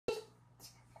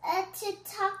to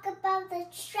talk about the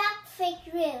traffic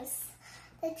rules.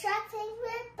 The traffic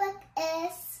rule book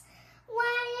is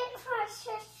when you cross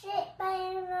the street by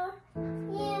a road,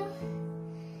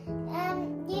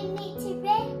 you need to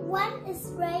raise. 1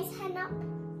 is raise hand up.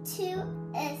 2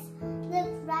 is look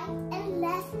right and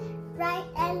left,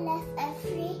 and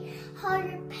 3 hold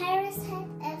your parents' hand,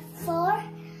 and 4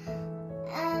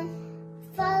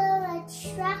 follow the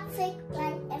traffic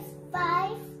light, and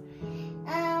 5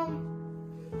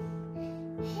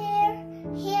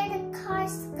 hear the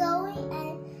cars going,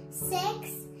 and 6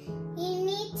 you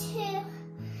need to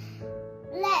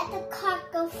let the car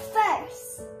go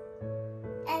first,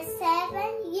 and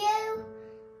 7 you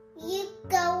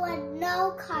go when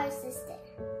no cars is there,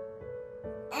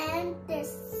 and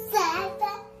there's 7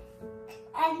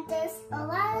 and there's a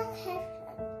lot of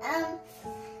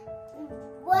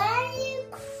when you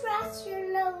cross your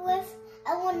road with,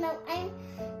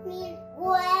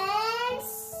 when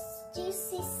you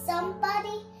see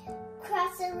somebody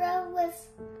cross the road with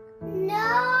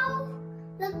no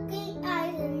looking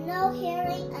eyes and no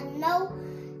hearing and no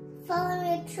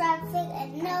following traffic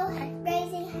and no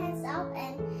raising hands up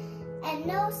and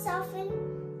no stopping,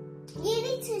 you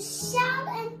need to shout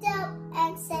and yell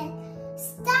and say,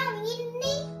 "Stop, you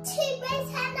need to raise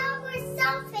hand up or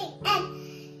something," and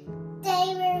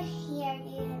they will hear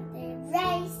you and they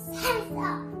raise hands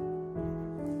up.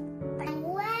 And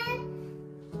when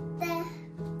the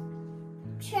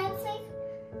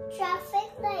traffic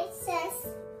light says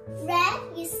red,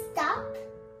 you stop.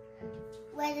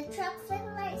 When the traffic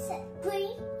light says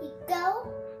green, you go.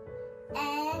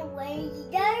 And when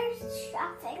the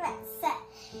traffic light says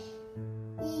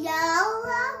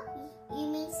yellow, you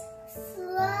mean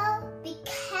slow, be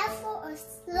careful or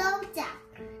slow down,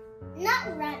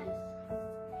 not run.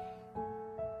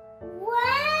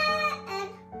 When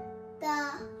the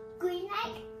green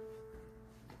light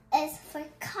is for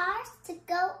cars to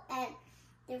go, and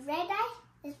the red light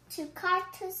is to cars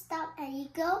to stop and you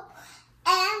go,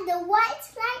 and the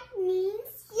white light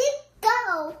means you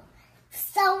go.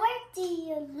 So where do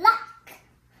you look?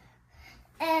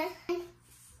 And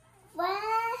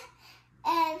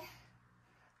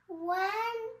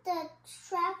when the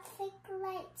traffic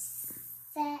lights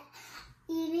set,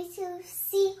 you need to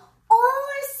see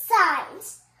all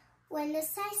signs. When the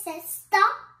sign says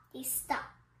stop, you stop.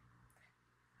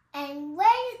 And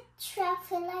when the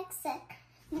traffic light said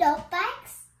no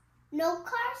bikes, no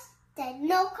cars, then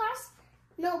no cars,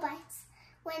 no bikes.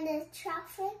 When it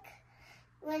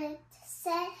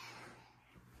said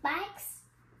bikes,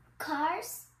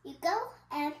 cars, you go.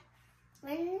 And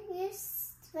when they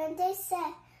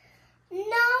said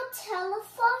no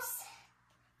telephones,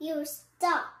 you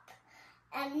stop.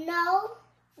 And no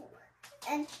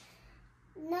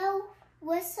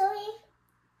whistling,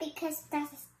 because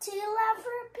that is too loud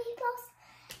for people.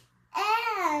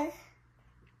 And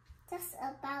that's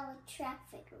about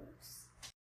traffic rules.